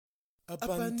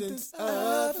Abundance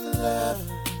of love,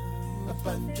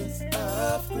 abundance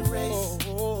of grace.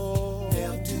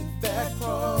 Nailed to that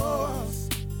cross,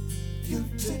 you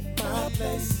took my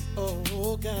place.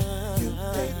 Oh God, you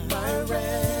paid my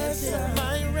ransom.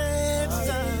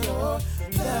 Your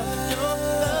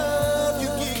love, you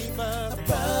gave us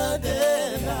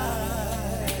abundant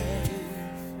life.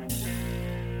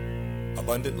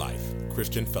 Abundant Life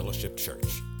Christian Fellowship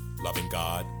Church. Loving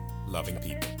God, loving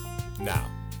people. Now,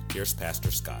 here's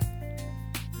Pastor Scott.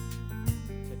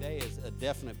 Today is a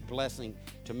definite blessing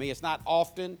to me. It's not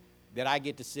often that I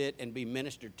get to sit and be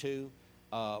ministered to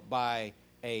by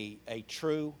a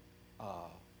true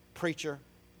preacher,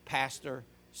 pastor,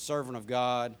 servant of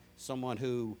God, someone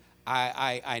who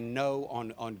I know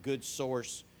on good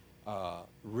source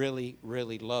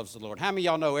really loves the Lord. How many of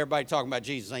y'all know everybody talking about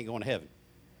Jesus ain't going to heaven?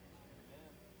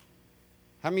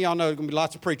 How many of y'all know there's going to be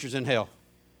lots of preachers in hell?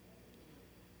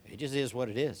 It just is what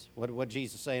it is. What did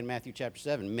Jesus say in Matthew chapter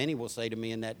 7? Many will say to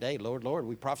me in that day, Lord, Lord,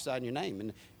 we prophesied in your name,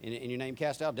 and in your name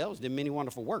cast out devils, did many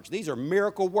wonderful works. These are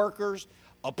miracle workers,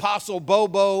 Apostle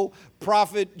Bobo,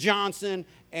 Prophet Johnson,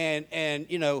 and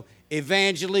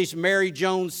Evangelist Mary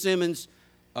Jones Simmons,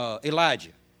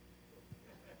 Elijah.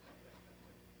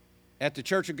 At the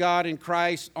Church of God in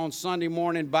Christ on Sunday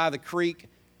morning by the creek,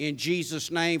 in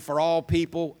Jesus' name for all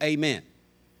people, amen.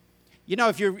 You know,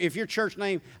 if your church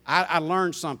name, I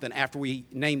learned something after we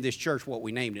named this church what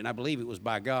we named it, and I believe it was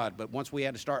by God, but once we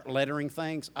had to start lettering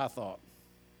things, I thought,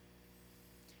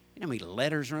 you know how many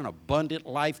letters are in Abundant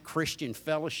Life Christian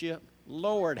Fellowship?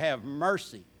 Lord have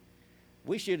mercy.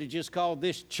 We should have just called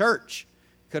this church.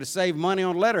 Could have saved money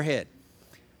on letterhead.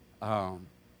 But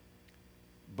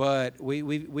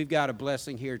we've got a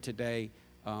blessing here today,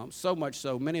 so much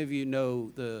so. Many of you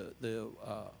know the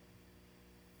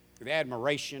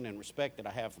admiration and respect that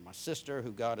I have for my sister,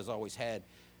 who God has always had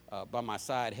by my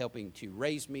side, helping to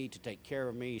raise me, to take care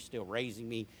of me, still raising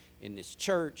me in this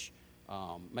church,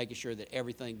 making sure that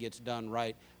everything gets done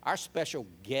right. Our special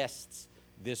guests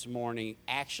this morning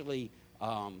actually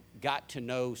got to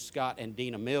know Scott and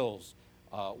Dina Mills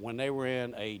when they were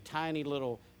in a tiny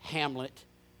little hamlet,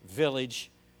 village.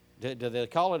 Do they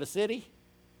call it a city?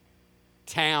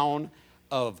 Town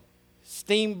of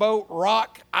Steamboat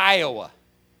Rock, Iowa.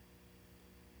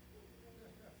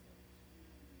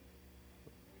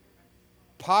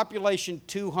 Population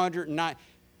 209.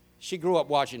 She grew up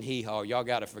watching Hee Haw. Y'all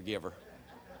got to forgive her.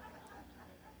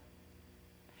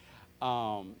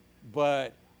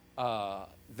 But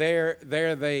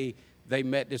there they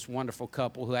met this wonderful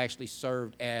couple who actually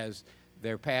served as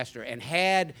their pastor, and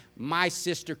had my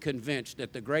sister convinced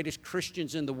that the greatest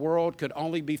Christians in the world could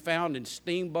only be found in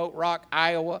Steamboat Rock,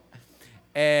 Iowa,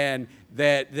 and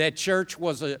that church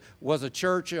was a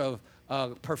church of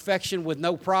perfection with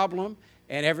no problem.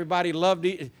 And everybody loved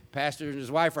it. Pastor and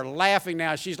his wife are laughing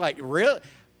now. She's like, really?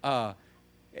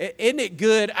 Isn't it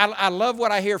good? I love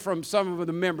what I hear from some of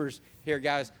the members here,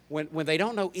 guys. When they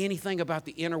don't know anything about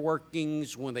the inner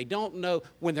workings, when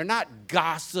they're not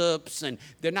gossips and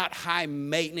they're not high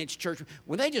maintenance church,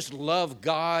 when they just love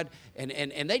God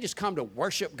and they just come to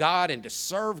worship God and to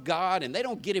serve God, and they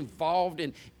don't get involved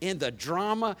in the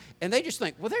drama, and they just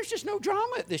think, well, there's just no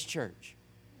drama at this church.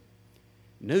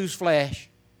 Newsflash.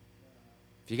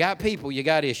 If you got people, you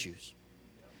got issues.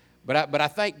 But I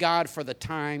thank God for the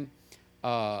time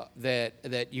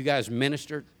that you guys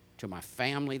ministered to my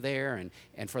family there,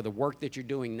 and for the work that you're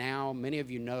doing now. Many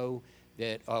of you know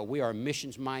that we are a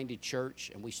missions-minded church,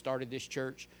 and we started this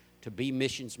church to be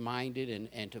missions-minded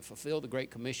and to fulfill the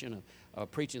Great Commission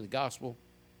of preaching the gospel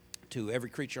to every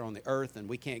creature on the earth, and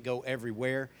we can't go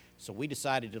everywhere. So we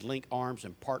decided to link arms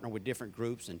and partner with different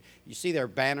groups. And you see there are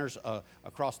banners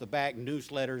across the back,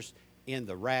 newsletters in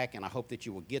the rack, and I hope that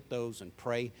you will get those and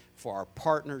pray for our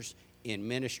partners in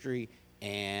ministry.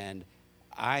 And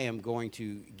I am going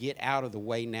to get out of the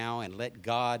way now and let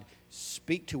God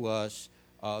speak to us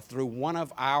through one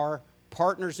of our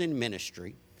partners in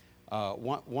ministry,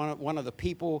 one of the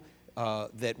people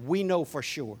that we know for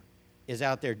sure is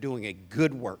out there doing a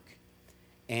good work.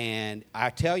 And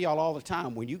I tell y'all all the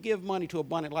time, when you give money to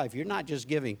Abundant Life, you're not just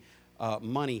giving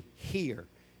money here.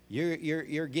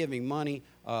 You're giving money.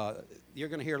 You're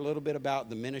going to hear a little bit about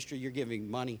the ministry. You're giving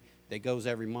money that goes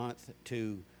every month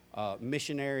to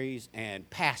missionaries and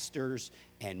pastors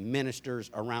and ministers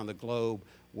around the globe,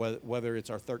 whether it's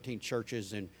our 13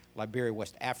 churches in Liberia,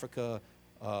 West Africa,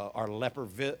 our leper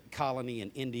colony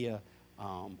in India.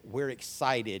 We're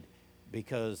excited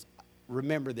because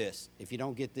remember this. If you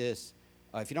don't get this,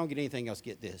 if you don't get anything else,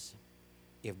 get this.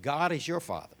 If God is your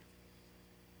Father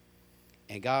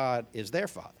and God is their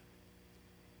Father,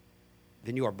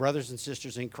 then you are brothers and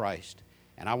sisters in Christ,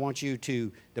 And I want you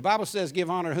to, the Bible says give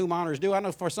honor to whom honor is due. I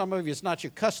know for some of you it's not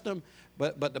your custom,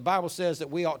 but the Bible says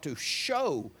that we ought to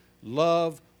show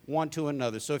love one to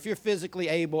another. So if you're physically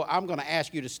able, I'm going to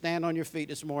ask you to stand on your feet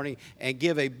this morning and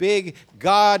give a big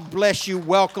God bless you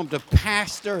welcome to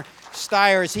Pastor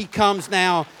Steyer as he comes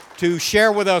now to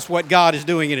share with us what God is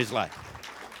doing in his life.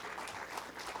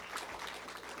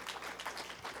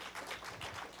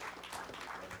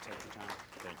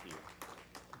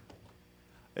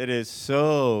 It is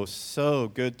so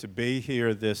good to be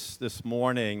here this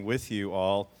morning with you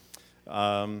all.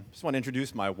 Just want to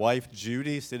introduce my wife,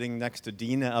 Judy, sitting next to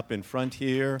Dina up in front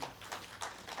here.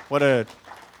 What a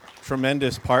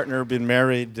tremendous partner, been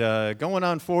married going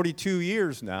on 42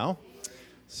 years now.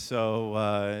 So,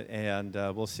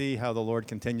 we'll see how the Lord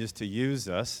continues to use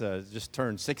us. Just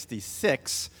turned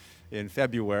 66 in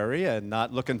February and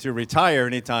not looking to retire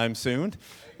anytime soon.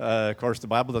 Of course, the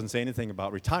Bible doesn't say anything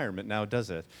about retirement now, does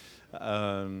it?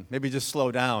 Maybe just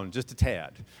slow down just a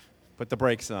tad. Put the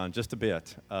brakes on just a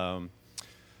bit.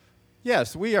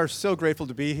 Yes, we are so grateful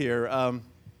to be here.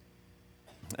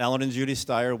 Alan and Judy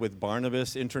Steyer with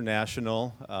Barnabas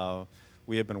International.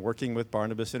 We have been working with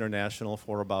Barnabas International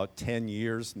for about 10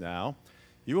 years now.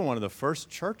 You were one of the first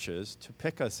churches to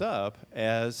pick us up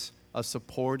as a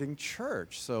supporting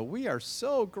church. So we are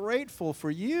so grateful for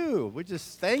you. We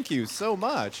just thank you so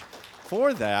much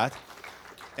for that.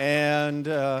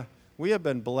 And we have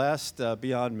been blessed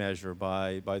beyond measure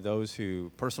by those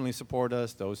who personally support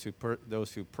us, those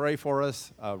who pray for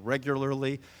us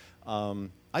regularly.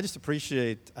 I just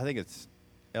appreciate, I think it's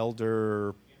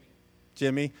Elder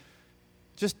Jimmy,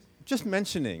 just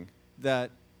mentioning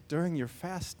that during your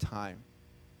fast time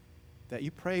that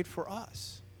you prayed for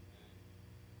us.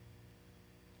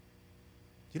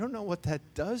 You don't know what that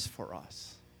does for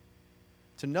us,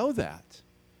 to know that.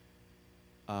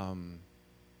 Our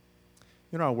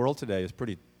world today is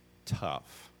pretty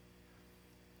tough.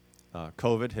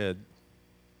 COVID had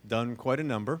done quite a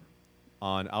number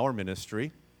on our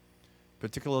ministry,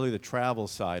 particularly the travel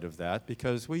side of that,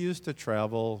 because we used to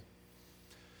travel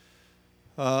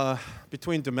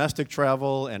between domestic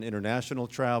travel and international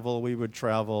travel. We would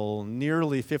travel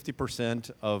nearly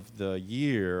 50% of the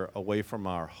year away from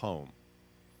our home.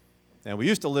 And we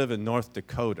used to live in North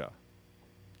Dakota.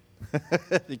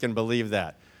 You can believe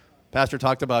that. Pastor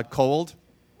talked about cold.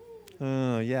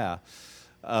 Yeah.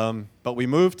 But we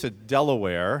moved to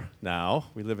Delaware now.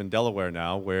 We live in Delaware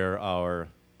now, where our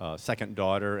second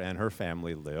daughter and her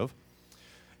family live.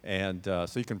 And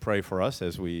so you can pray for us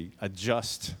as we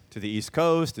adjust to the East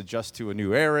Coast, adjust to a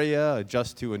new area,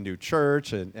 adjust to a new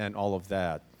church, and all of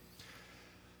that.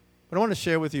 But I want to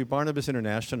share with you, Barnabas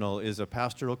International is a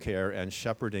pastoral care and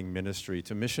shepherding ministry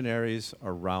to missionaries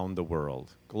around the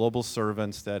world, global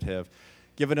servants that have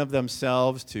given of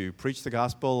themselves to preach the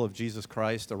gospel of Jesus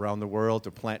Christ around the world,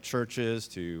 to plant churches,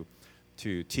 to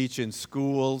teach in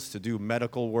schools, to do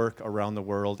medical work around the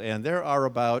world. And there are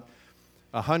about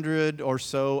 100 or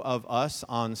so of us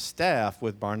on staff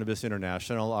with Barnabas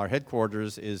International. Our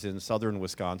headquarters is in southern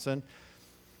Wisconsin.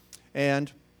 And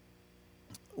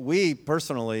we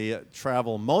personally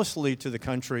travel mostly to the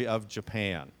country of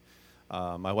Japan.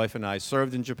 My wife and I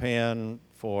served in Japan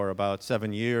for about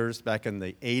 7 years back in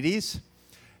the 80s.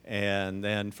 And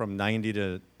then from 90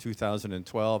 to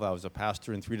 2012, I was a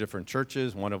pastor in 3 different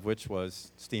churches, one of which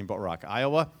was Steamboat Rock,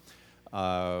 Iowa,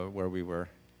 where we were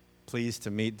pleased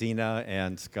to meet Dina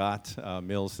and Scott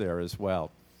Mills there as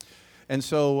well. And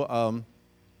so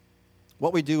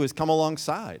what we do is come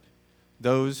alongside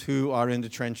those who are in the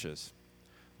trenches,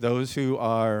 those who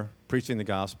are preaching the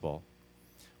gospel.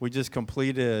 We just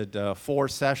completed 4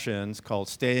 sessions called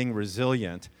Staying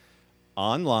Resilient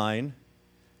online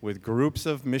with groups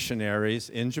of missionaries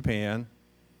in Japan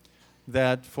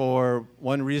that for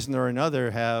one reason or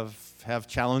another have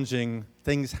challenging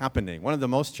things happening. One of the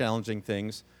most challenging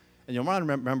things, and you'll want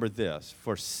to remember this,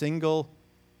 for single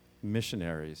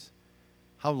missionaries,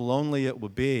 how lonely it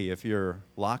would be if you're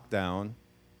locked down,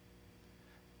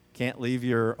 can't leave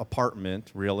your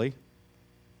apartment, really,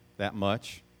 that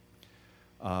much,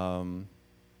 and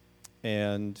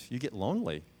you get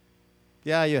lonely.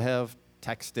 Yeah, you have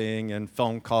texting and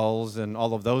phone calls and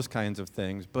all of those kinds of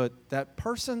things, but that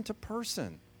person to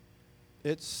person,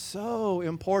 it's so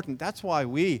important. That's why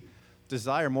we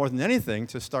desire more than anything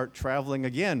to start traveling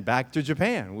again back to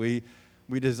Japan. We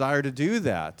desire to do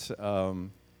that.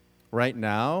 Right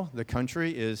now, the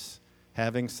country is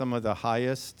having some of the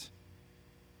highest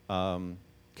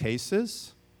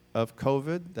cases of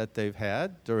COVID that they've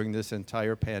had during this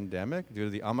entire pandemic due to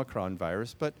the Omicron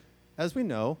virus. But as we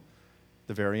know,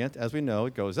 the variant, as we know,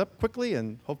 it goes up quickly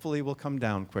and hopefully will come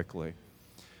down quickly.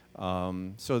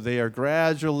 So they are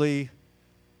gradually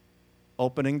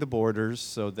opening the borders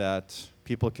so that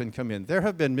people can come in. There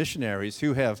have been missionaries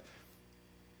who have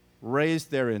raised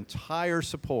their entire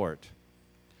support.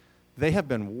 They have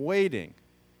been waiting.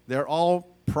 They're all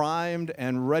primed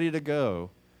and ready to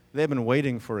go. They've been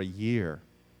waiting for a year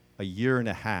and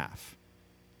a half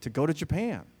to go to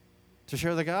Japan, to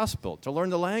share the gospel, to learn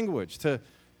the language, to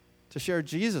share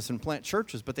Jesus and plant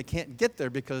churches, but they can't get there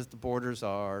because the borders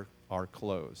are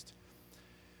closed.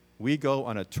 We go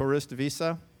on a tourist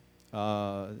visa,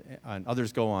 and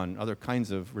others go on other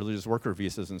kinds of religious worker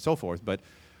visas and so forth, but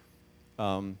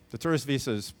the tourist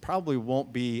visas probably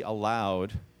won't be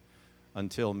allowed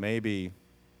until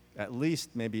at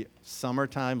least maybe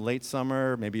summertime, late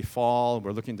summer, maybe fall.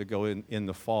 We're looking to go in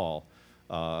the fall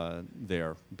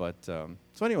there. But so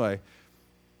anyway,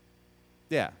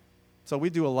 yeah. So we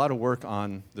do a lot of work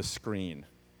on the screen.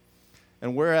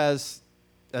 And whereas,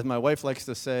 as my wife likes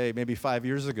to say, maybe 5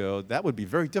 years ago, that would be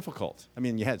very difficult. I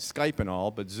mean, you had Skype and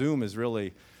all, but Zoom has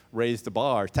really raised the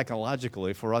bar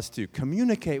technologically for us to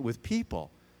communicate with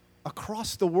people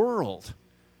across the world.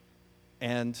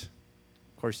 And,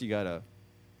 of course, you got to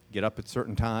get up at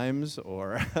certain times,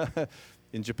 or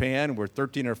in Japan, we're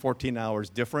 13 or 14 hours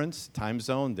difference, time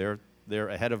zone. They're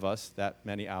ahead of us that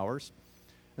many hours.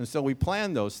 And so we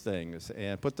plan those things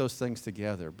and put those things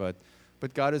together. But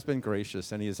God has been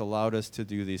gracious, and he has allowed us to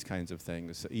do these kinds of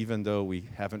things, even though we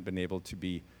haven't been able to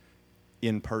be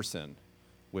in person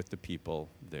with the people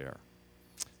there.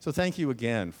 So thank you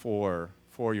again for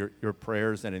your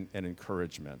prayers and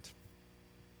encouragement.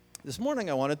 This morning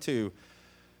I wanted to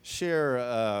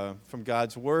share from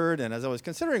God's Word, and as I was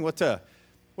considering what to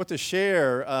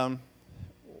share,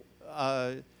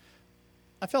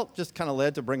 I felt just kind of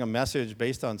led to bring a message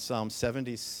based on Psalm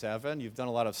 77. You've done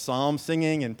a lot of psalm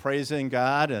singing and praising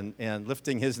God and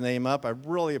lifting his name up. I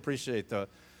really appreciate the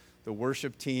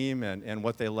worship team and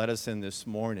what they led us in this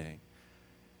morning.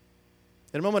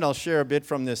 In a moment, I'll share a bit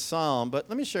from this psalm, but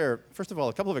let me share, first of all,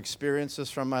 a couple of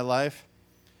experiences from my life.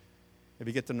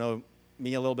 Maybe get to know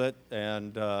me a little bit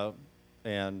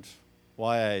and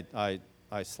why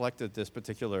I selected this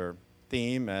particular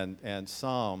theme and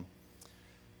psalm.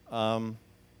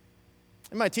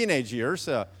 In my teenage years,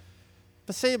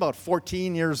 let's say about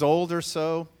 14 years old or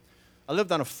so, I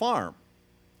lived on a farm.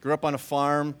 Grew up on a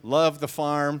farm, loved the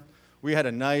farm. We had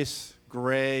a nice,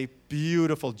 gray,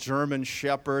 beautiful German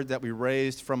shepherd that we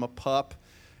raised from a pup.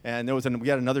 And we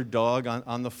had another dog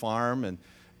on the farm,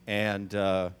 and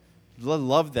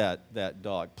loved that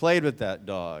dog. Played with that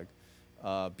dog.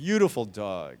 Beautiful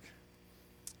dog.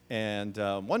 And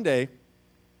one day,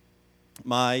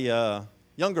 my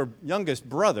youngest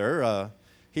brother,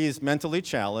 he's mentally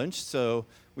challenged, so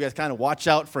we had to kind of watch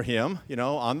out for him,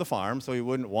 on the farm, so he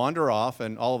wouldn't wander off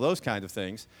and all of those kinds of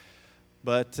things.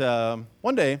 But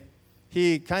one day,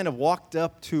 he kind of walked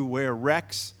up to where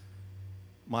Rex,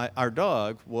 our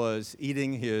dog, was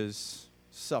eating his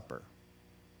supper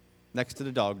next to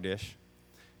the dog dish.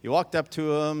 He walked up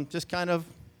to him, just kind of,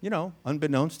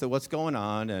 unbeknownst to what's going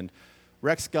on, and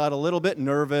Rex got a little bit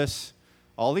nervous.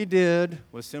 All he did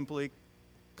was simply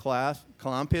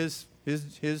clamp his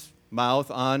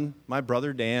mouth on my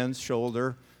brother Dan's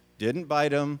shoulder, didn't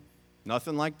bite him,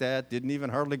 nothing like that, didn't even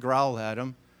hardly growl at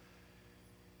him.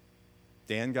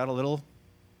 Dan got a little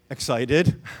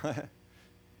excited.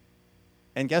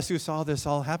 And guess who saw this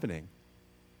all happening?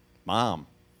 Mom,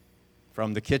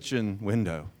 from the kitchen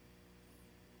window.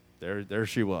 There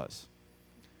she was.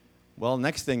 Well,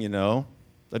 next thing you know,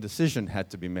 a decision had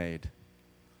to be made.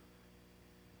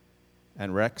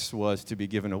 And Rex was to be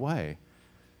given away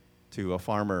to a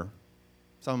farmer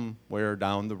somewhere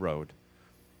down the road.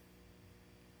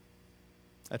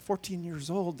 At 14 years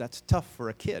old, that's tough for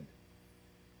a kid.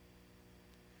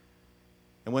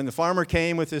 And when the farmer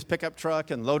came with his pickup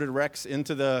truck and loaded Rex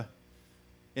into the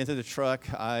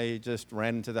truck, I just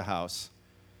ran into the house,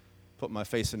 put my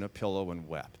face in a pillow, and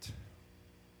wept.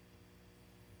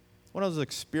 One of those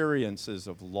experiences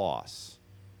of loss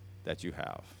that you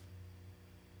have.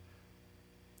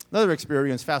 Another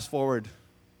experience, fast forward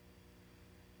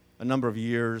a number of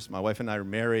years, my wife and I are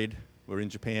married. We're in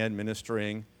Japan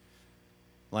ministering,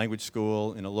 language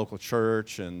school in a local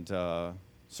church, and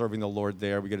serving the Lord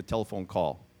there. We get a telephone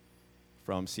call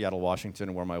from Seattle,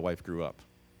 Washington, where my wife grew up.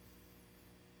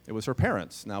 It was her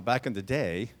parents. Now, back in the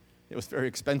day, it was very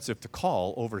expensive to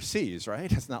call overseas,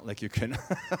 right? It's not like you can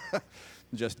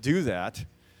just do that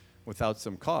without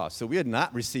some cost. So we had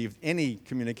not received any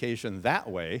communication that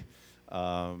way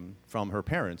from her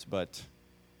parents, but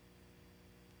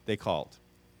they called.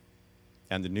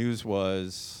 And the news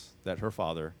was that her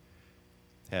father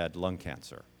had lung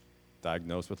cancer,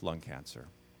 diagnosed with lung cancer.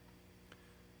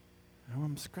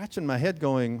 I'm scratching my head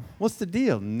going, what's the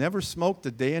deal? Never smoked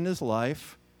a day in his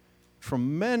life.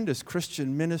 Tremendous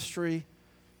Christian ministry.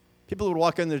 People would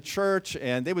walk into the church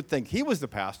and they would think he was the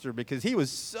pastor because he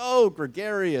was so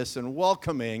gregarious and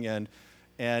welcoming and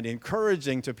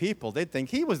encouraging to people. They'd think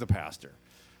he was the pastor.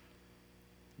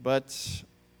 But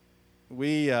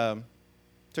we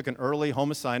took an early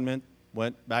home assignment,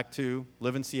 went back to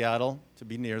live in Seattle to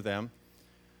be near them.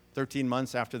 13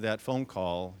 months after that phone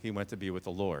call, he went to be with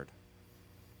the Lord.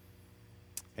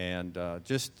 And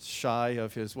just shy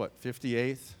of his,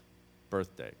 58th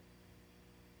birthday.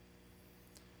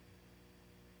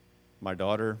 My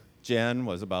daughter, Jen,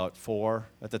 was about 4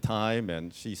 at the time,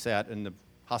 and she sat in the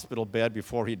hospital bed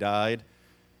before he died,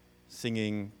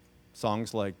 singing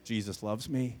songs like, Jesus loves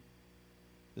me,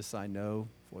 this I know,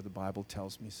 for the Bible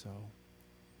tells me so.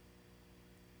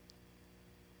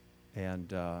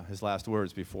 And his last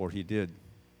words before he did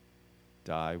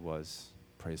die was,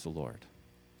 praise the Lord.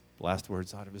 Last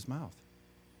words out of his mouth.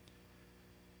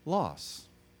 Loss,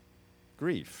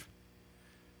 grief.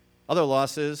 Other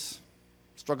losses,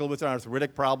 struggled with an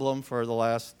arthritic problem for the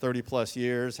last 30 plus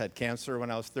years, had cancer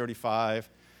when I was 35.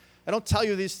 I don't tell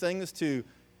you these things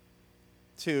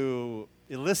to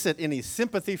elicit any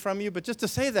sympathy from you, but just to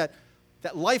say that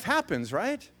life happens,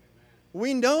 right? Amen.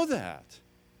 We know that.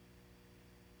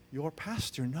 Your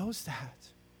pastor knows that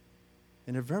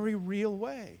in a very real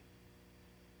way.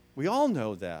 We all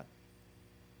know that.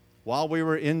 While we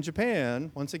were in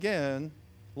Japan, once again,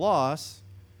 loss,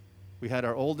 we had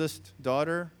our oldest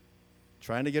daughter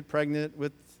trying to get pregnant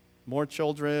with more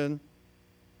children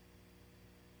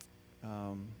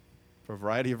for a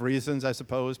variety of reasons, I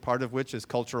suppose, part of which is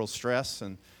cultural stress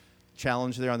and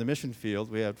challenge there on the mission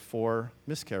field. We had 4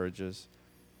 miscarriages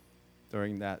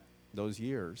during those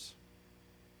years.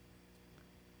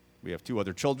 We have 2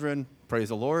 other children, praise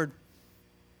the Lord.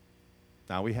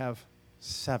 Now we have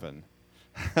 7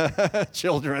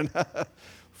 children,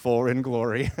 4 in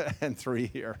glory and 3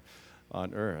 here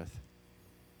on earth.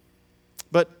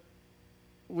 But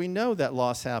we know that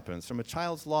loss happens, from a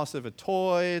child's loss of a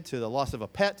toy, to the loss of a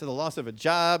pet, to the loss of a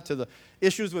job, to the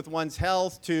issues with one's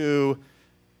health, to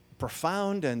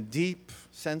profound and deep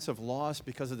sense of loss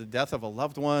because of the death of a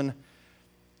loved one.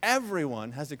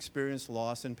 Everyone has experienced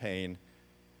loss and pain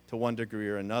to one degree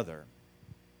or another.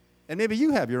 And maybe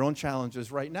you have your own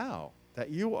challenges right now that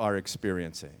you are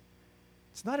experiencing.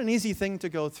 It's not an easy thing to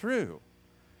go through.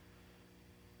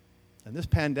 And this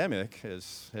pandemic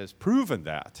has proven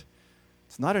that.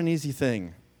 It's not an easy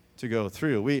thing to go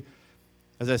through.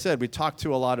 As I said, we talked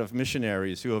to a lot of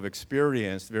missionaries who have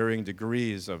experienced varying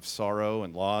degrees of sorrow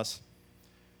and loss.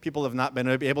 People have not been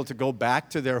able to go back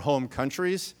to their home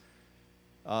countries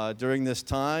during this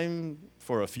time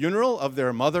for a funeral of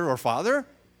their mother or father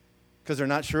because they're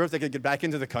not sure if they could get back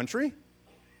into the country.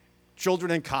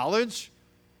 Children in college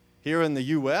here in the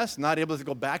U.S. not able to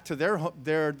go back to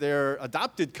their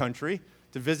adopted country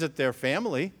to visit their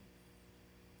family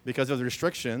because of the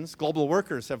restrictions. Global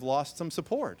workers have lost some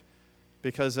support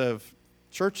because of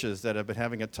churches that have been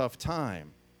having a tough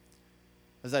time.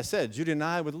 As I said, Judy and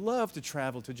I would love to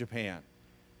travel to Japan,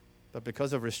 but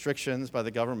because of restrictions by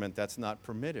the government, that's not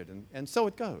permitted, and so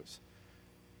it goes.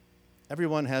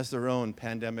 Everyone has their own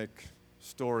pandemic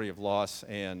story of loss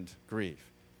and grief.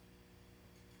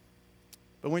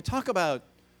 But when we talk about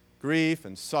grief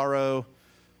and sorrow,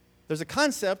 there's a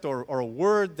concept or a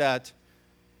word that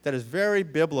is very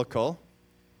biblical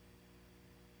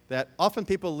that often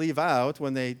people leave out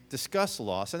when they discuss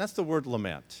loss, and that's the word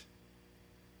lament.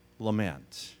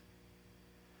 Lament.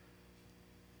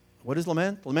 What is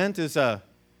lament? Lament is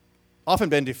often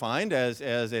been defined as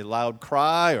a loud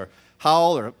cry or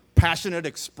howl or passionate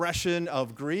expression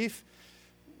of grief.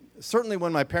 Certainly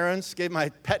when my parents gave my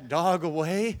pet dog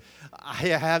away, I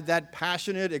had that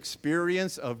passionate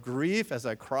experience of grief as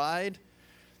I cried.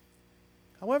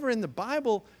 However, in the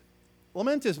Bible,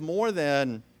 lament is more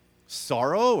than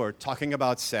sorrow or talking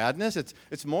about sadness.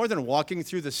 It's more than walking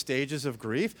through the stages of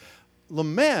grief.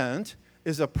 Lament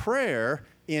is a prayer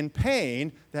in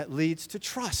pain that leads to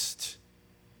trust.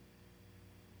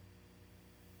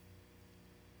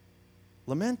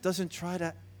 Lament doesn't try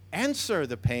to answer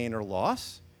the pain or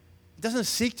loss. It doesn't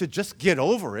seek to just get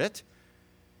over it.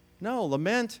 No,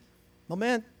 lament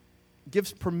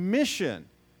gives permission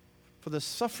for the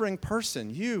suffering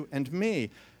person, you and me,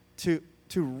 to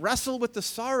wrestle with the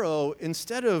sorrow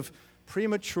instead of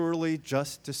prematurely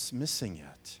just dismissing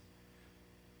it.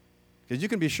 Because you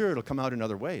can be sure it'll come out in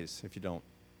other ways if you don't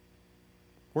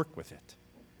work with it.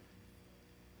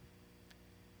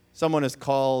 Someone has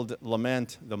called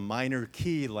lament the minor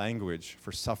key language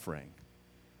for suffering.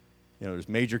 You know, there's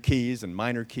major keys and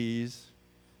minor keys.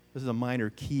 This is a minor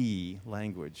key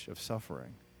language of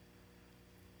suffering.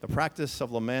 The practice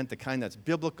of lament, the kind that's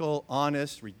biblical,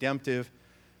 honest, redemptive,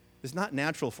 is not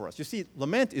natural for us. You see,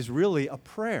 lament is really a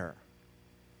prayer.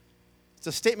 It's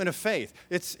a statement of faith.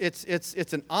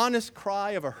 It's an honest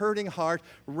cry of a hurting heart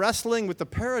wrestling with the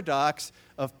paradox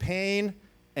of pain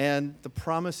and the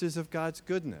promises of God's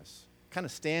goodness. Kind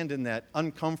of stand in that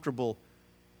uncomfortable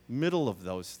middle of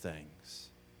those things.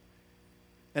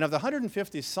 And of the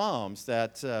 150 Psalms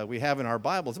that we have in our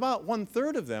Bibles, about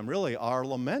 1/3 of them really are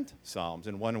lament Psalms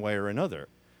in one way or another.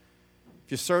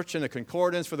 If you search in a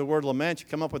concordance for the word lament, you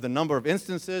come up with a number of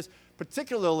instances,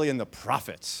 particularly in the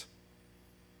prophets.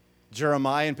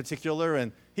 Jeremiah in particular,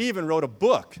 and he even wrote a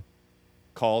book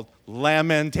called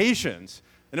Lamentations.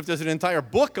 And if there's an entire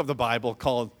book of the Bible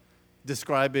called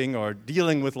describing or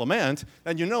dealing with lament,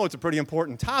 then you know it's a pretty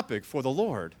important topic for the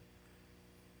Lord.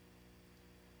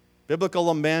 Biblical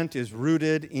lament is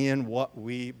rooted in what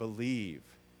we believe.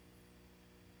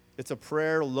 It's a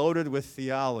prayer loaded with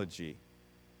theology.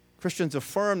 Christians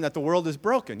affirm that the world is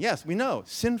broken. Yes, we know,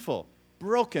 sinful,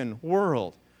 broken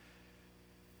world.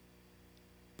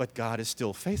 But God is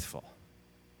still faithful.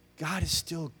 God is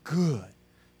still good.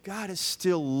 God is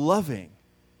still loving.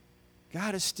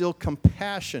 God is still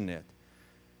compassionate.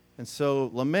 And so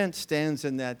lament stands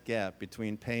in that gap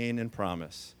between pain and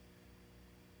promise.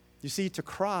 You see, to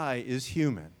cry is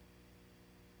human,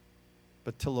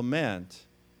 but to lament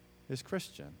is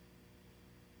Christian.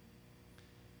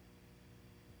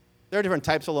 There are different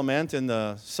types of lament in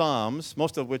the Psalms,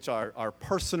 most of which are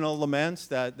personal laments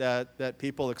that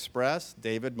people express,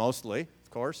 David mostly, of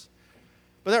course.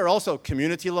 But there are also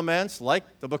community laments,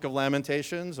 like the book of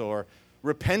Lamentations, or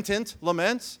repentant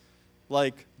laments,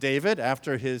 like David,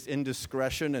 after his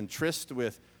indiscretion and tryst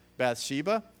with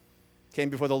Bathsheba, came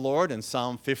before the Lord in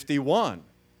Psalm 51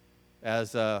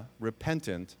 as a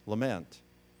repentant lament.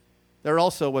 There are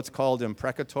also what's called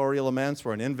imprecatory laments,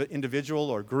 where an individual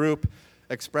or group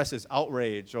expresses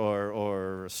outrage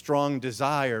or strong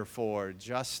desire for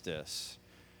justice.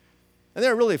 And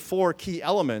there are really 4 key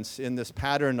elements in this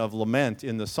pattern of lament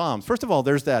in the Psalms. First of all,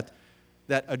 there's that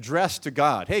address to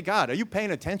God. Hey, God, are you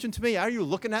paying attention to me? Are you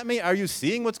looking at me? Are you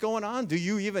seeing what's going on? Do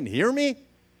you even hear me?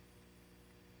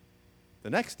 The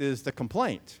next is the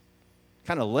complaint,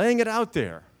 kind of laying it out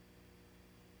there.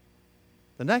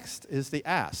 The next is the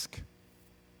ask.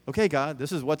 Okay, God,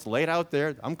 this is what's laid out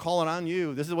there. I'm calling on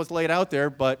you. This is what's laid out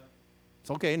there, but it's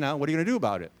okay now. What are you going to do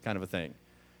about it? Kind of a thing.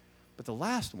 But the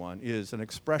last one is an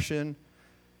expression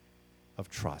of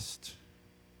trust,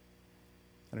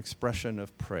 an expression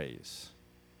of praise.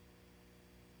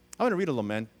 I'm going to read a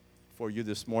lament for you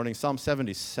this morning, Psalm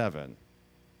 77.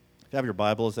 If you have your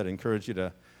Bibles, I'd encourage you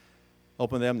to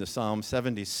open them to Psalm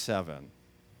 77.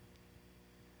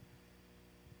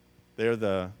 There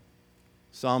the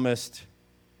psalmist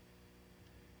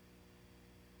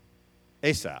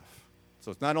Asaph.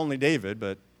 So it's not only David,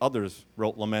 but others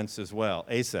wrote laments as well.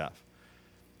 Asaph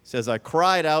says, I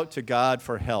cried out to God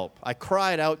for help. I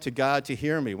cried out to God to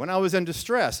hear me. When I was in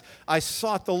distress, I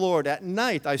sought the Lord. At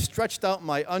night, I stretched out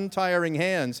my untiring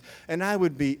hands, and I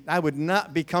would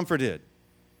not be comforted.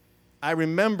 I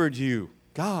remembered you,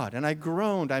 God, and I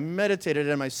groaned. I meditated,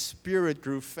 and my spirit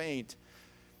grew faint.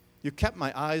 You kept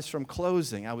my eyes from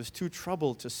closing. I was too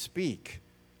troubled to speak.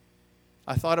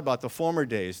 I thought about the former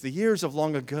days, the years of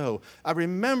long ago. I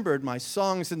remembered my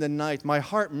songs in the night. My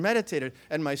heart meditated,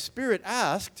 and my spirit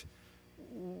asked,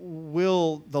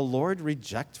 will the Lord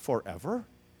reject forever?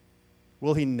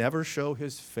 Will he never show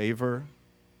his favor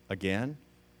again?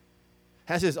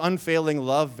 Has his unfailing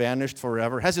love vanished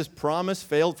forever? Has his promise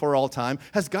failed for all time?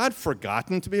 Has God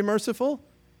forgotten to be merciful?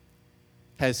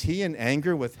 Has he in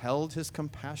anger withheld his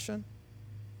compassion?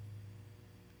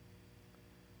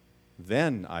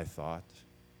 Then I thought,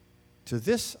 to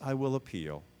this I will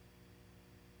appeal.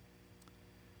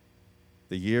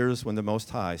 The years when the Most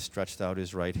High stretched out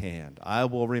his right hand, I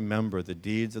will remember the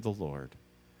deeds of the Lord.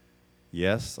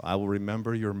 Yes, I will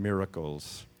remember your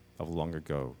miracles of long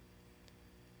ago.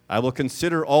 I will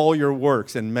consider all your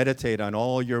works and meditate on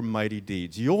all your mighty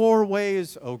deeds. Your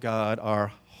ways, O God,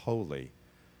 are holy.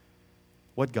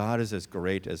 What God is as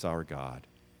great as our God?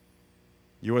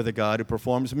 You are the God who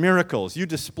performs miracles. You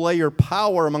display your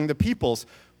power among the peoples.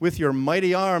 With your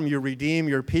mighty arm, you redeem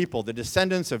your people, the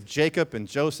descendants of Jacob and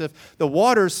Joseph. The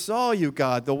waters saw you,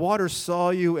 God. The waters saw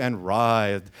you and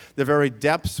writhed. The very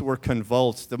depths were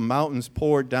convulsed. The mountains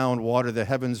poured down water. The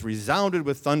heavens resounded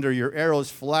with thunder. Your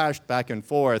arrows flashed back and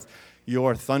forth.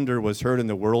 Your thunder was heard in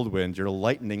the whirlwind. Your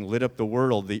lightning lit up the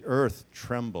world. The earth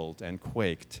trembled and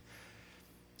quaked.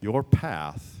 Your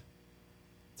path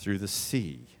through the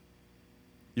sea.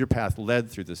 Your path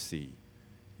led through the sea.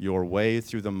 your way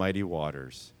through the mighty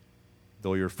waters,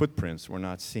 though your footprints were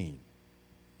not seen.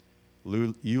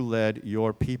 You led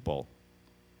your people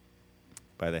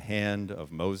by the hand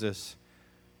of Moses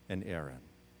and Aaron.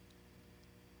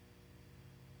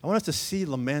 I want us to see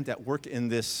lament at work in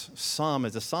this psalm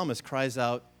as the psalmist cries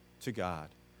out to God.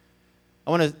 I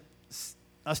want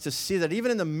us to see that even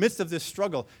in the midst of this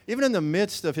struggle, even in the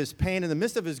midst of his pain, in the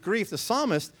midst of his grief, the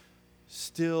psalmist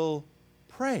still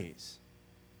prays.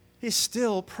 He's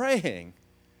still praying.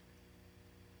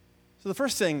 So the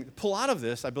first thing to pull out of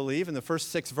this, I believe, in the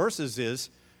first 6 verses is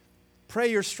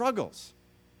pray your struggles.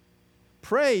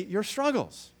 Pray your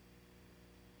struggles.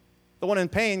 The one in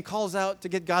pain calls out to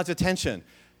get God's attention.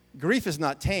 Grief is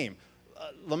not tame.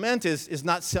 Lament is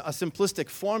not a simplistic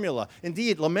formula.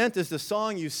 Indeed, lament is the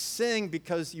song you sing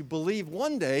because you believe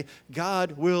one day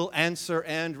God will answer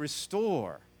and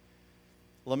restore.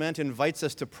 Lament invites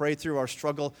us to pray through our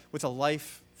struggle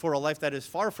for a life that is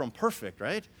far from perfect,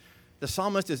 right? The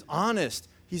psalmist is honest.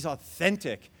 He's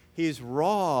authentic. He's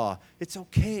raw. It's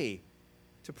okay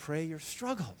to pray your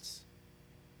struggles.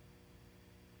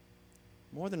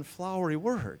 More than flowery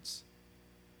words.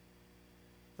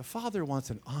 The Father wants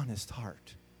an honest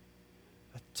heart,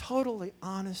 a totally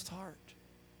honest heart.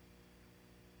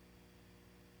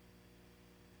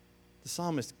 The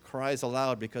psalmist cries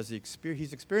aloud because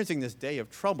he's experiencing this day of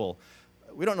trouble.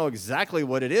 We don't know exactly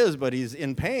what it is, but he's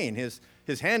in pain.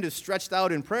 His hand is stretched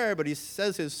out in prayer, but he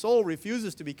says his soul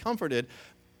refuses to be comforted.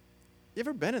 You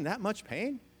ever been in that much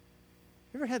pain?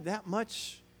 You ever had that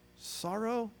much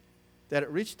sorrow that it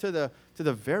reached to the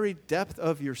very depth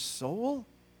of your soul?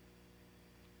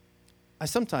 I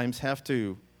sometimes have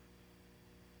to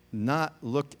not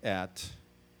look at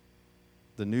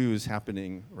the news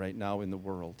happening right now in the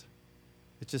world.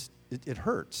 It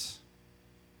hurts.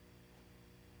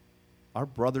 Our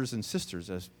brothers and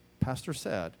sisters, as Pastor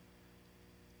said,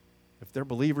 if they're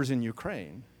believers in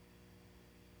Ukraine,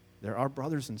 they're our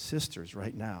brothers and sisters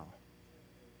right now.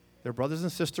 They're brothers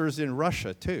and sisters in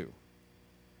Russia, too.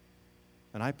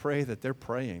 And I pray that they're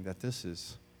praying that this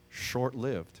is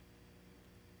short-lived.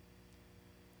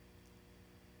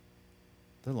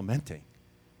 They're lamenting.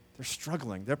 They're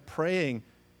struggling. They're praying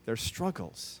their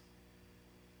struggles.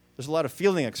 There's a lot of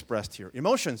feeling expressed here.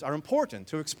 Emotions are important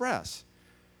to express.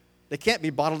 They can't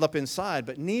be bottled up inside,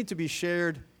 but need to be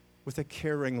shared with a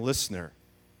caring listener.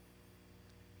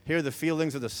 Here, the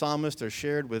feelings of the psalmist are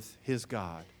shared with his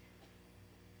God.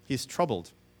 He's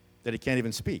troubled that he can't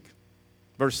even speak.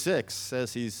 Verse 6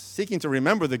 says he's seeking to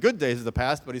remember the good days of the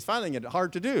past, but he's finding it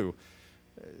hard to do.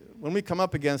 When we come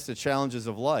up against the challenges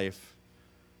of life,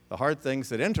 the hard things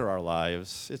that enter our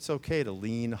lives, it's okay to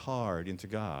lean hard into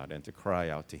God and to cry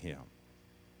out to him.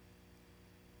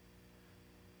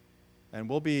 And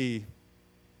we'll be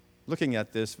looking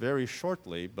at this very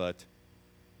shortly, but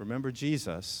remember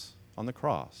Jesus on the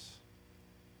cross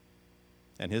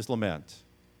and his lament.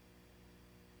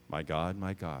 My God,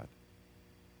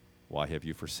 why have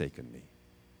you forsaken me?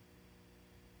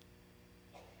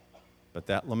 But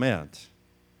that lament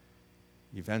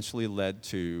eventually led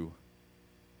to,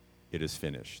 it is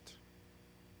finished.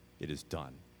 It is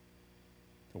done.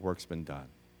 The work's been done.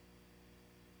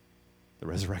 The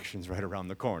resurrection's right around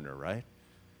the corner, right?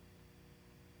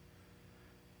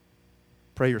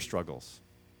 Pray your struggles.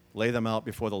 Lay them out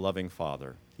before the loving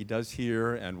Father. He does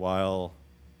hear, and while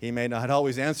he may not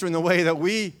always answer in the way that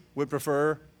we would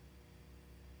prefer,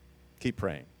 keep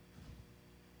praying.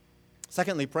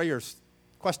 Secondly, pray your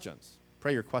questions.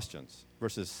 Pray your questions,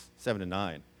 verses 7 to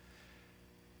 9.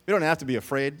 We don't have to be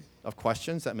afraid of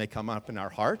questions that may come up in our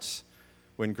hearts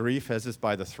when grief has us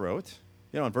by the throat.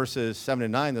 You know, in verses 7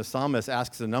 and 9, the psalmist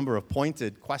asks a number of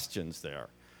pointed questions there.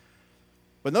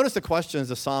 But notice the questions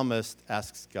the psalmist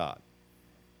asks God.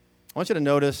 I want you to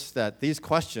notice that these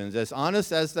questions, as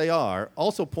honest as they are,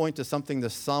 also point to something the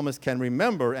psalmist can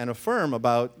remember and affirm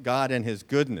about God and his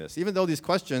goodness. Even though these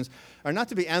questions are not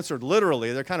to be answered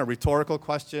literally, they're kind of rhetorical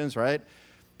questions, right?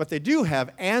 But they do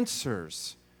have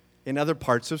answers in other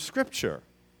parts of Scripture.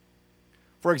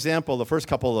 For example, the first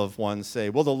couple of ones say,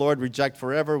 will the Lord reject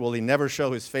forever? Will he never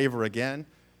show his favor again?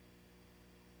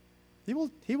 He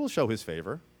will show his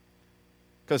favor.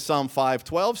 Because Psalm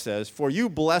 5:12 says, for you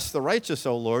bless the righteous,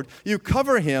 O Lord. You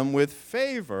cover him with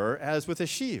favor as with a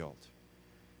shield.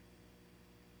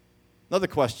 Another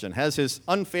question, has his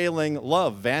unfailing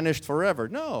love vanished forever?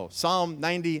 No. Psalm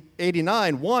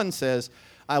 89:1 says,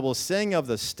 I will sing of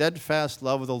the steadfast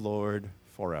love of the Lord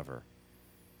forever.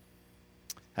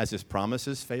 Has his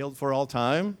promises failed for all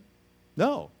time?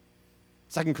 No.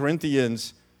 2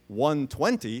 Corinthians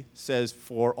 1:20 says,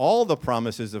 for all the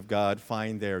promises of God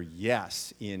find their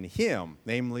yes in him,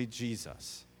 namely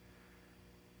Jesus.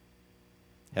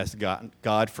 Has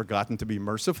God forgotten to be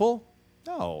merciful?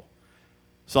 No.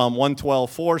 Psalm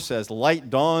 112:4 says, light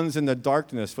dawns in the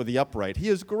darkness for the upright. He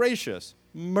is gracious,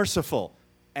 merciful,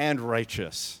 and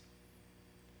righteous.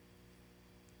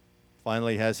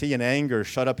 Finally, has he in anger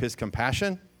shut up his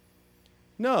compassion?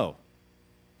 No.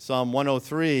 Psalm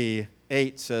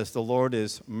 103:8 says, the Lord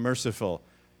is merciful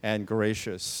and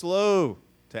gracious, slow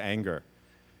to anger,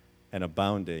 and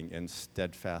abounding in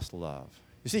steadfast love.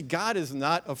 You see, God is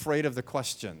not afraid of the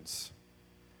questions.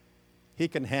 He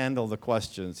can handle the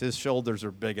questions. His shoulders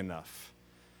are big enough.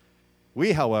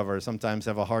 We, however, sometimes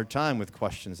have a hard time with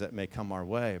questions that may come our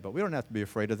way, but we don't have to be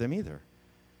afraid of them either.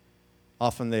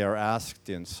 Often they are asked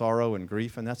in sorrow and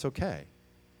grief, and that's okay.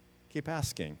 Keep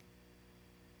asking,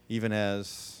 even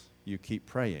as you keep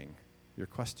praying your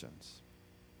questions.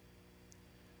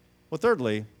 Well,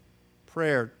 thirdly,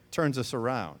 prayer turns us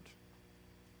around.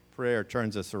 Prayer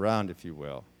turns us around, if you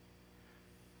will.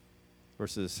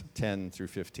 Verses 10 through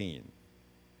 15.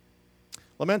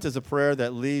 Lament is a prayer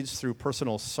that leads through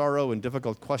personal sorrow and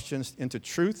difficult questions into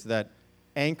truth that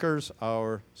anchors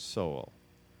our soul.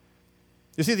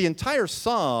 You see, the entire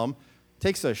psalm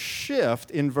takes a shift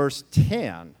in verse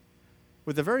 10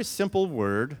 with a very simple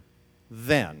word,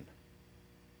 then.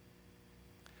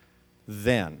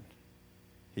 Then,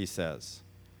 he says,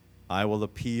 I will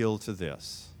appeal to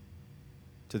this,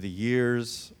 to the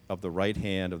years of the right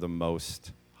hand of the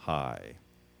Most High.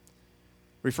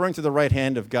 Referring to the right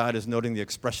hand of God is noting the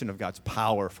expression of God's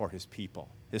power for his people,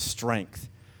 his strength.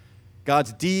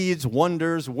 God's deeds,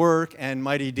 wonders, work, and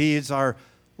mighty deeds are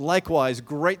likewise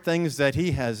great things that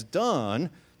he has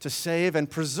done to save and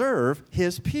preserve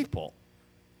his people.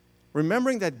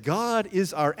 Remembering that God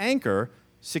is our anchor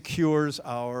secures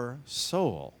our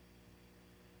soul.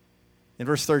 In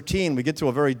verse 13, we get to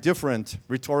a very different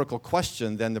rhetorical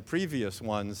question than the previous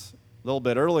ones a little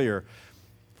bit earlier.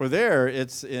 For there,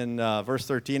 it's in verse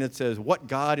 13, it says, what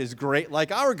God is great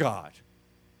like our God?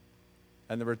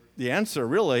 And the answer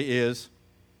really is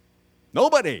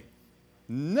nobody,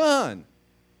 none.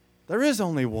 There is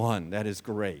only one that is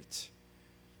great.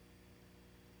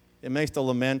 It makes the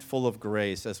lament full of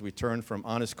grace as we turn from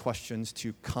honest questions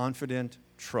to confident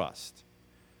trust.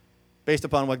 Based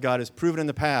upon what God has proven in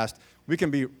the past, we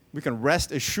can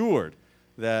rest assured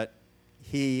that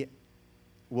he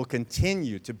will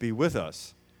continue to be with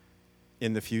us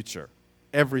in the future,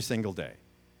 every single day.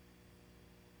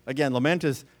 Again, lament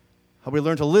is how we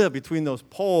learn to live between those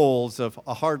poles of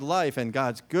a hard life and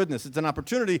God's goodness. It's an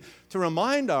opportunity to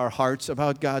remind our hearts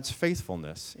about God's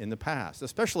faithfulness in the past,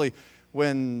 especially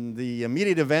when the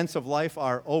immediate events of life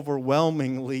are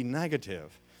overwhelmingly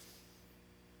negative.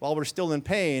 While we're still in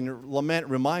pain, lament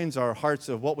reminds our hearts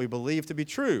of what we believe to be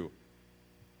true,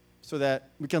 so that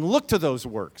we can look to those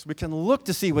works. We can look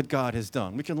to see what God has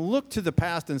done. We can look to the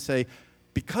past and say,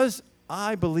 because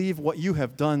I believe what you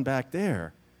have done back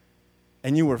there,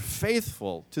 and you were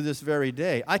faithful to this very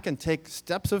day, I can take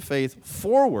steps of faith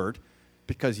forward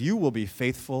because you will be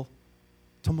faithful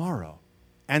tomorrow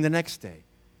and the next day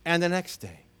and the next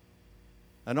day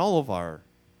and all of our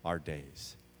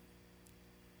days.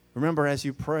 Remember, as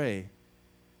you pray,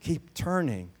 keep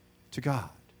turning to God.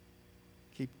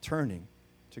 Keep turning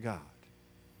to God.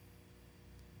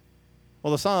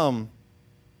 Well, the psalm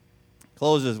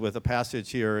closes with a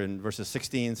passage here in verses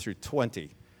 16 through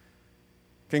 20.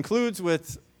 Concludes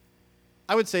with,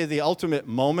 I would say, the ultimate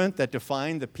moment that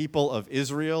defined the people of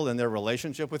Israel and their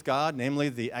relationship with God, namely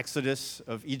the Exodus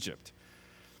of Egypt.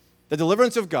 The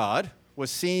deliverance of God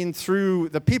was seen through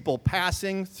the people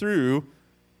passing through,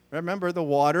 remember, the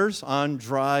waters on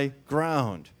dry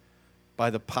ground by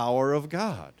the power of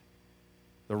God,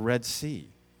 the Red Sea.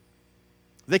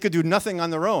 They could do nothing on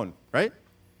their own, right?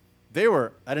 They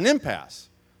were at an impasse.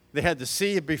 They had the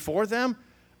sea before them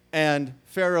and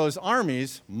Pharaoh's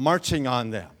armies marching on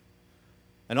them.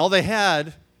 And all they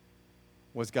had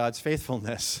was God's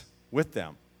faithfulness with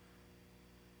them.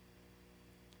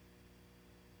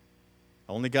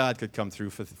 Only God could come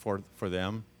through for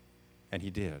them, and he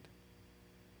did.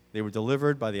 They were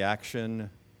delivered by the action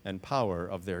and power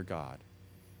of their God.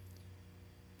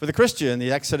 For the Christian,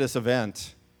 the Exodus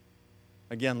event,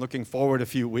 again, looking forward a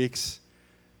few weeks,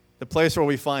 the place where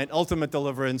we find ultimate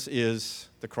deliverance is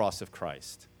the cross of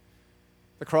Christ.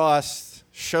 The cross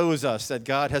shows us that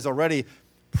God has already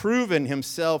proven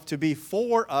himself to be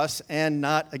for us and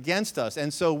not against us.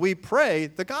 And so we pray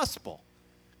the gospel.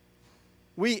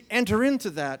 We enter into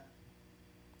that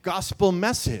gospel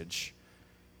message,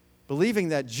 believing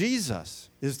that Jesus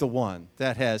is the one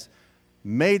that has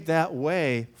made that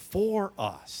way for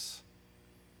us.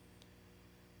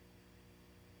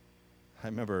 I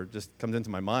remember, just comes into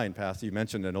my mind, Pastor, you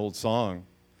mentioned an old song.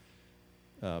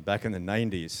 back in the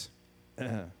 90s.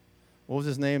 What was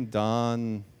his name?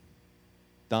 Don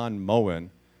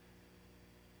Moen.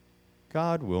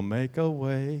 God will make a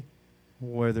way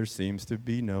where there seems to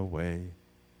be no way.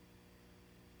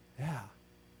 Yeah.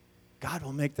 God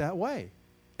will make that way,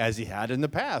 as he had in the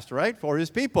past, right, for his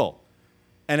people.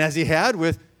 And as he had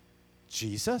with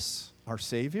Jesus, our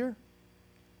Savior.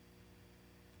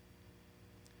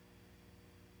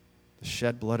 The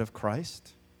shed blood of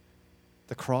Christ.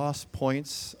 The cross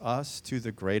points us to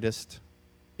the greatest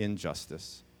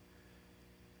injustice,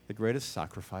 the greatest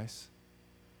sacrifice,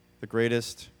 the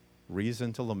greatest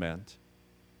reason to lament,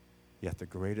 yet the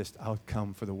greatest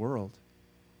outcome for the world.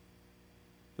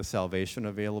 The salvation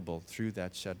available through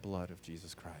that shed blood of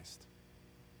Jesus Christ.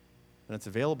 And it's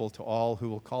available to all who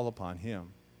will call upon him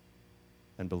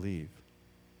and believe.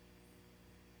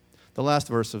 The last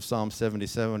verse of Psalm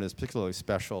 77 is particularly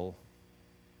special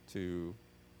to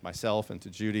myself and to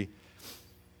Judy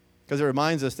because it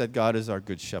reminds us that God is our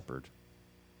good shepherd.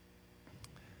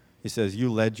 He says,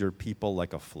 "You led your people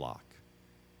like a flock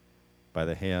by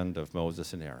the hand of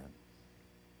Moses and Aaron."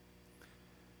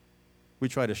 We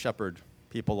try to shepherd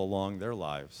people along their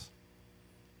lives,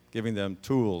 giving them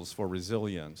tools for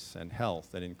resilience and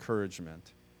health and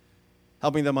encouragement,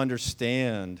 helping them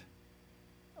understand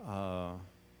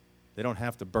they don't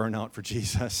have to burn out for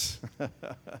Jesus.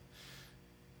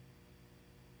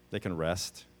 They can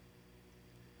rest.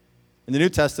 In the New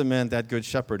Testament, that good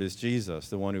shepherd is Jesus,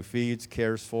 the one who feeds,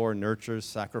 cares for, nurtures,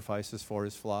 sacrifices for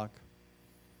his flock.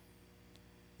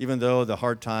 Even through the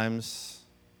hard times,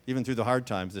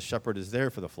 the shepherd is there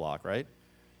for the flock, right?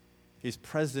 He's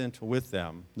present with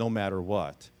them no matter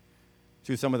what.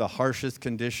 Through some of the harshest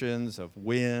conditions of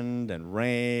wind and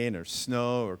rain or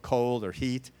snow or cold or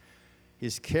heat,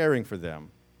 he's caring for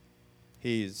them.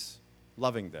 He's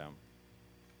loving them.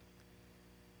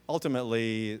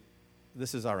 Ultimately,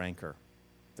 this is our anchor,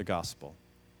 the gospel,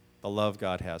 the love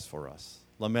God has for us.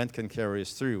 Lament can carry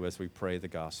us through as we pray the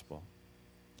gospel.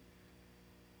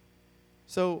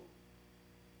 So,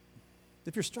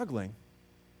 if you're struggling,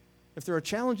 if there are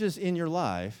challenges in your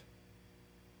life,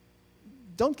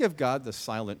 don't give God the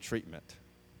silent treatment.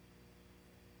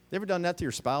 You ever done that to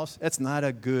your spouse? That's not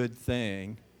a good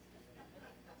thing.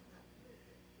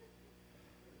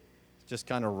 Just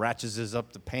kind of ratchets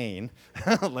up the pain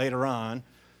later on.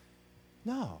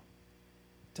 No.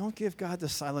 Don't give God the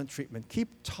silent treatment. Keep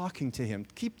talking to him.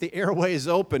 Keep the airways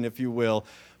open, if you will.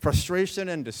 Frustration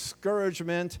and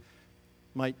discouragement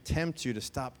might tempt you to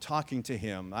stop talking to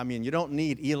him. I mean, you don't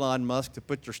need Elon Musk to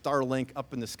put your Starlink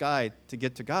up in the sky to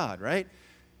get to God, right?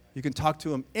 You can talk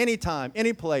to him anytime,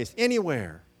 any place,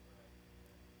 anywhere.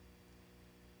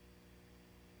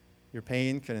 Your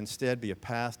pain can instead be a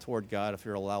path toward God if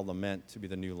you allow lament to be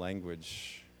the new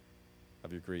language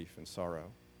of your grief and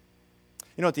sorrow.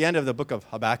 You know, at the end of the book of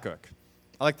Habakkuk,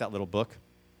 I like that little book,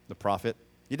 the prophet.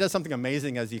 He does something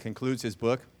amazing as he concludes his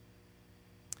book.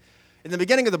 In the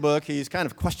beginning of the book, he's kind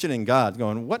of questioning God,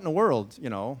 going, what in the world,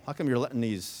 how come you're letting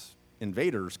these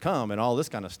invaders come and all this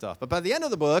kind of stuff? But by the end of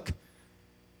the book,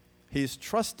 he's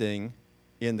trusting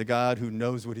in the God who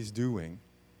knows what he's doing,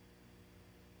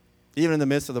 even in the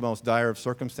midst of the most dire of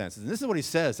circumstances. And this is what he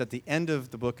says at the end of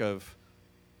the book of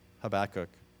Habakkuk.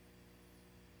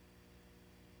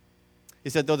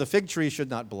 He said, though the fig tree should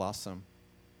not blossom,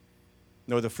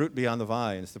 nor the fruit be on the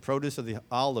vines, the produce of the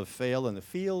olive fail, and the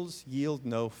fields yield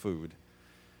no food.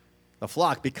 The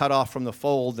flock be cut off from the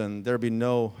fold, and there be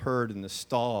no herd in the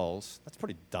stalls. That's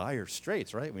pretty dire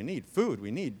straits, right? We need food.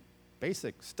 We need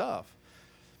basic stuff.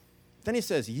 Then he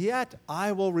says, yet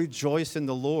I will rejoice in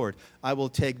the Lord. I will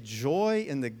take joy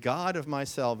in the God of my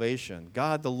salvation.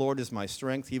 God, the Lord, is my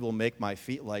strength. He will make my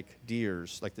feet like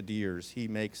the deers. He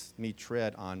makes me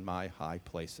tread on my high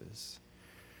places.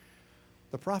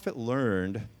 The prophet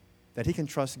learned that he can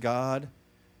trust God,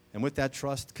 and with that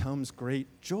trust comes great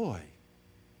joy.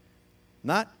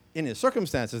 Not in his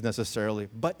circumstances necessarily,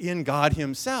 but in God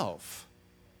himself.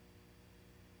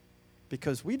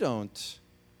 Because we don't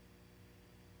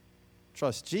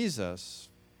trust Jesus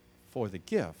for the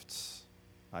gifts,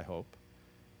 I hope.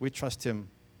 We trust him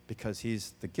because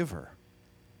he's the giver.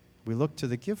 We look to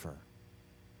the giver.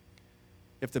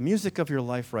 If the music of your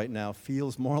life right now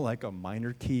feels more like a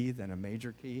minor key than a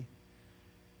major key,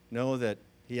 know that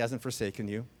he hasn't forsaken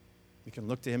you. You can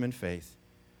look to him in faith.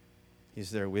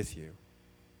 He's there with you.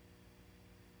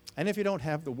 And if you don't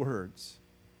have the words,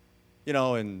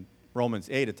 in Romans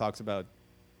 8 it talks about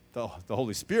the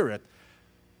Holy Spirit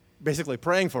basically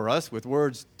praying for us with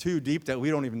words too deep that we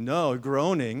don't even know,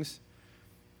 groanings.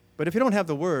 But if you don't have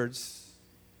the words,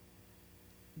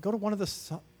 go to one of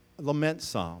the lament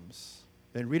psalms.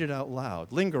 and read it out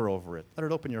loud. Linger over it. Let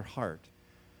it open your heart.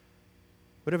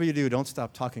 Whatever you do, don't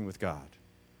stop talking with God.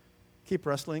 Keep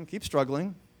wrestling. Keep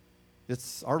struggling.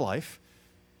 It's our life.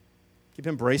 Keep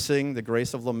embracing the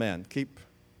grace of lament. Keep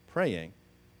praying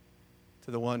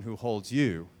to the one who holds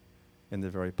you in the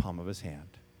very palm of his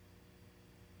hand.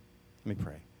 Let me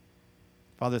pray.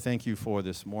 Father, thank you for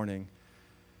this morning.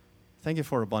 Thank you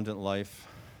for abundant life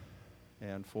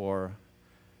and for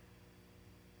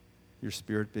your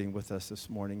Spirit being with us this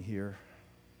morning here.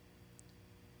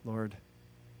 Lord,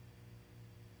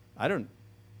 I don't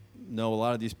know a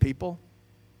lot of these people.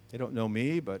 They don't know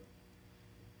me, but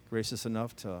gracious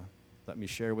enough to let me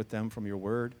share with them from your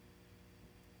word.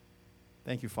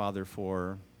 Thank you, Father,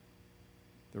 for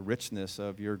the richness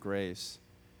of your grace,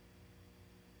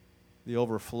 the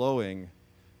overflowing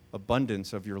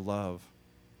abundance of your love,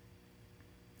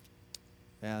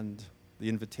 and the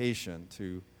invitation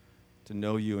to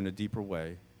know you in a deeper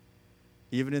way,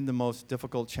 even in the most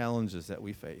difficult challenges that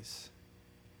we face.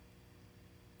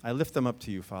 I lift them up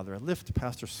to you, Father. I lift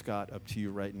Pastor Scott up to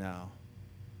you right now,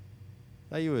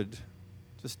 that you would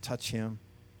just touch him,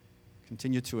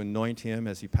 continue to anoint him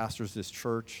as he pastors this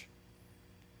church.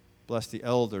 Bless the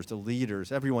elders, the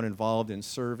leaders, everyone involved in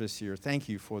service here. Thank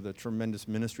you for the tremendous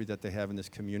ministry that they have in this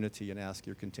community, and ask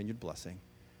your continued blessing.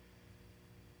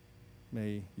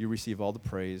 May you receive all the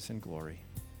praise and glory.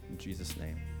 In Jesus'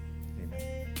 name,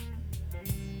 amen.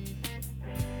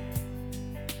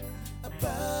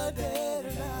 Abundant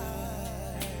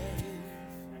life.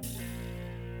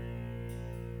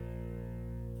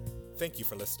 Thank you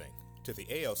for listening to the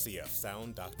ALCF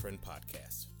Sound Doctrine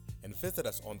Podcast, and visit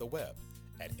us on the web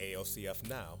at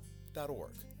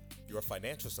alcfnow.org. Your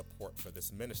financial support for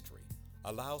this ministry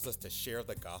allows us to share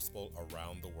the gospel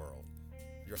around the world.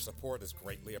 Your support is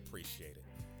greatly appreciated.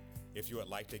 If you would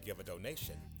like to give a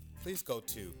donation, please go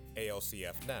to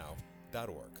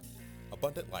alcfnow.org.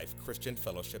 Abundant Life Christian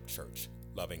Fellowship Church,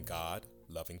 loving God,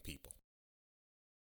 loving people.